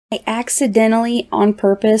I accidentally, on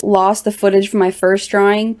purpose, lost the footage from my first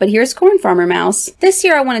drawing, but here's Corn Farmer Mouse. This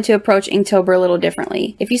year I wanted to approach Inktober a little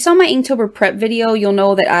differently. If you saw my Inktober prep video, you'll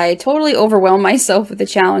know that I totally overwhelmed myself with the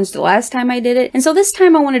challenge the last time I did it, and so this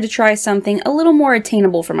time I wanted to try something a little more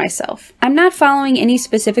attainable for myself. I'm not following any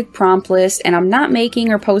specific prompt list, and I'm not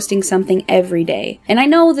making or posting something every day. And I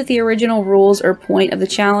know that the original rules or point of the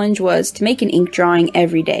challenge was to make an ink drawing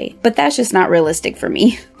every day, but that's just not realistic for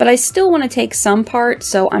me. But I still want to take some part,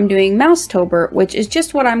 so I'm doing Mousetober, which is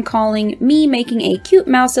just what I'm calling me making a cute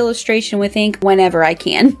mouse illustration with ink whenever I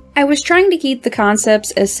can. I was trying to keep the concepts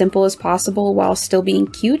as simple as possible while still being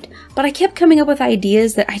cute, but I kept coming up with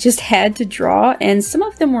ideas that I just had to draw, and some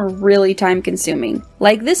of them were really time consuming.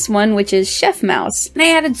 Like this one, which is Chef Mouse, and I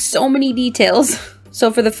added so many details. So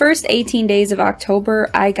for the first 18 days of October,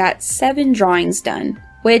 I got 7 drawings done,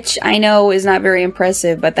 which I know is not very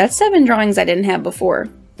impressive, but that's 7 drawings I didn't have before.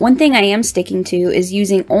 One thing I am sticking to is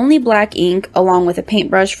using only black ink along with a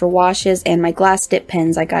paintbrush for washes and my glass dip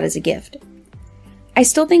pens I got as a gift. I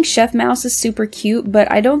still think Chef Mouse is super cute,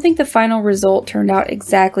 but I don't think the final result turned out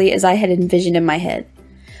exactly as I had envisioned in my head.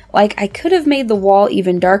 Like, I could have made the wall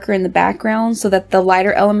even darker in the background so that the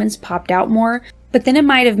lighter elements popped out more, but then it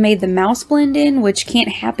might have made the mouse blend in, which can't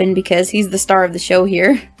happen because he's the star of the show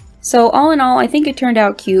here. So all in all, I think it turned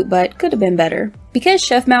out cute, but could have been better. Because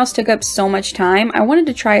Chef Mouse took up so much time, I wanted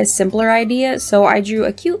to try a simpler idea, so I drew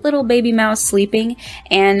a cute little baby mouse sleeping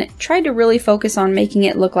and tried to really focus on making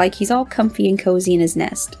it look like he's all comfy and cozy in his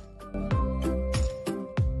nest.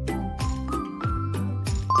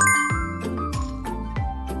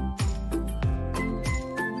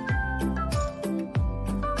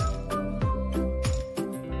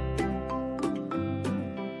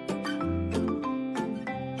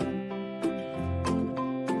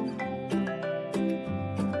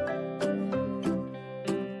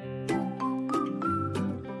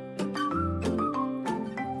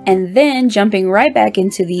 And then jumping right back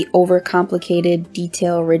into the overcomplicated,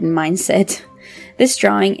 detail-ridden mindset. This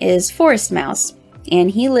drawing is Forest Mouse,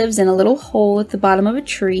 and he lives in a little hole at the bottom of a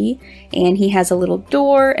tree, and he has a little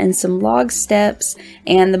door and some log steps,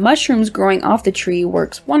 and the mushrooms growing off the tree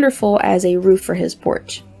works wonderful as a roof for his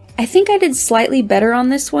porch. I think I did slightly better on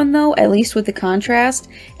this one though, at least with the contrast,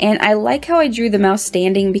 and I like how I drew the mouse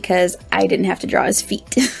standing because I didn't have to draw his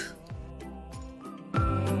feet.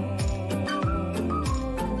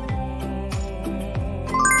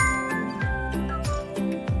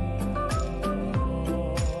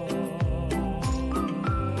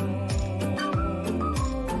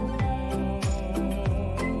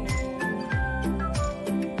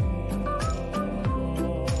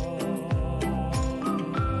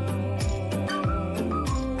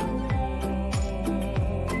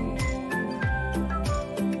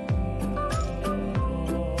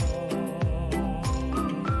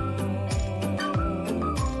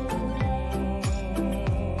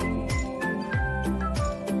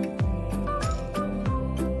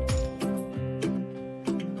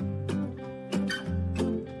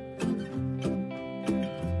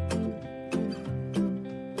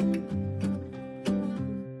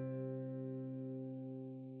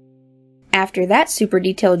 After that super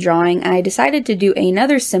detailed drawing, I decided to do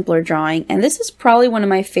another simpler drawing, and this is probably one of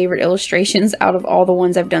my favorite illustrations out of all the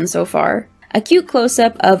ones I've done so far. A cute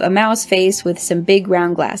close-up of a mouse face with some big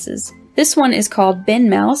round glasses. This one is called Ben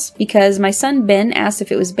Mouse because my son Ben asked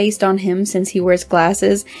if it was based on him since he wears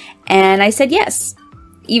glasses, and I said yes,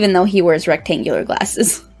 even though he wears rectangular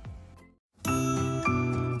glasses.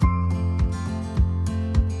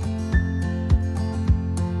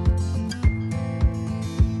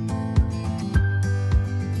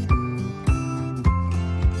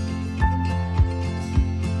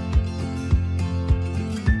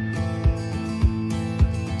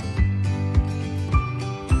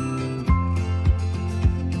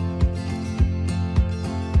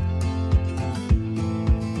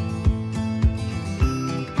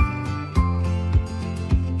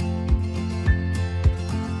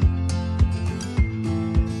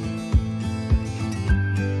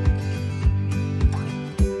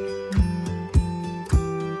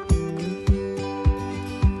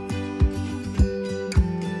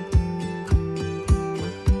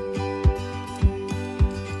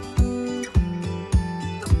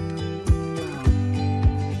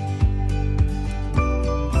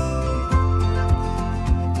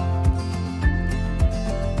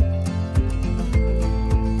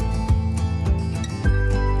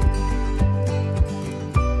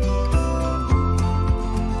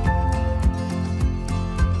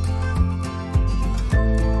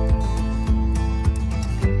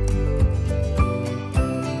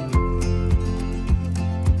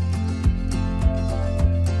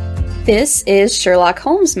 This is Sherlock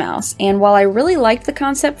Holmes mouse, and while I really liked the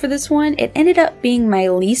concept for this one, it ended up being my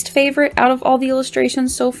least favorite out of all the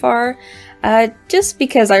illustrations so far, just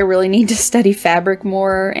because I really need to study fabric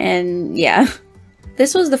more, and yeah.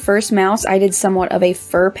 This was the first mouse I did somewhat of a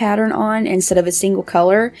fur pattern on instead of a single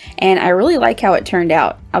color, and I really like how it turned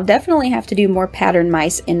out. I'll definitely have to do more pattern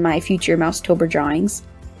mice in my future Mousetober drawings.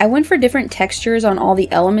 I went for different textures on all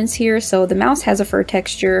the elements here, so the mouse has a fur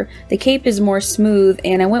texture, the cape is more smooth,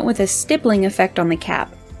 and I went with a stippling effect on the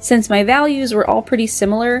cap. Since my values were all pretty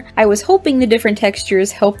similar, I was hoping the different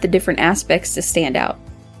textures helped the different aspects to stand out.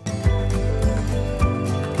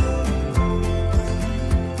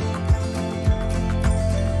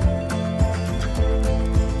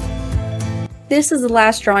 This is the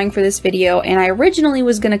last drawing for this video, and I originally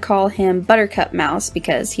was going to call him Buttercup Mouse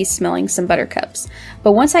because he's smelling some buttercups.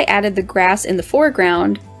 But once I added the grass in the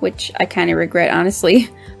foreground, which I kind of regret honestly,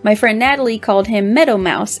 my friend Natalie called him Meadow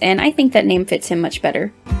Mouse, and I think that name fits him much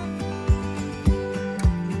better.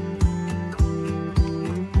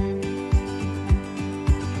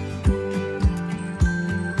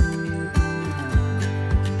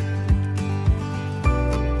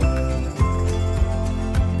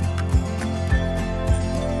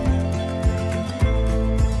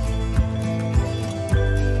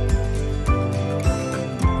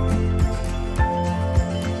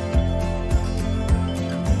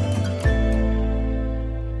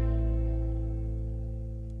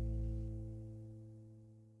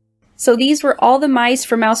 So these were all the mice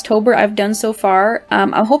for Mousetober I've done so far.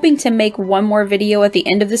 I'm hoping to make one more video at the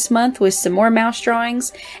end of this month with some more mouse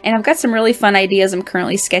drawings, and I've got some really fun ideas I'm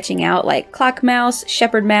currently sketching out, like Clock Mouse,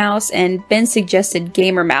 Shepherd Mouse, and Ben suggested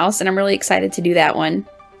Gamer Mouse, and I'm really excited to do that one.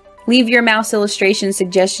 Leave your mouse illustration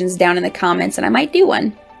suggestions down in the comments and I might do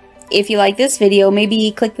one. If you like this video,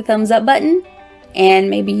 maybe click the thumbs up button, and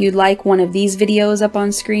maybe you'd like one of these videos up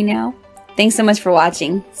on screen now. Thanks so much for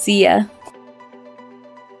watching. See ya!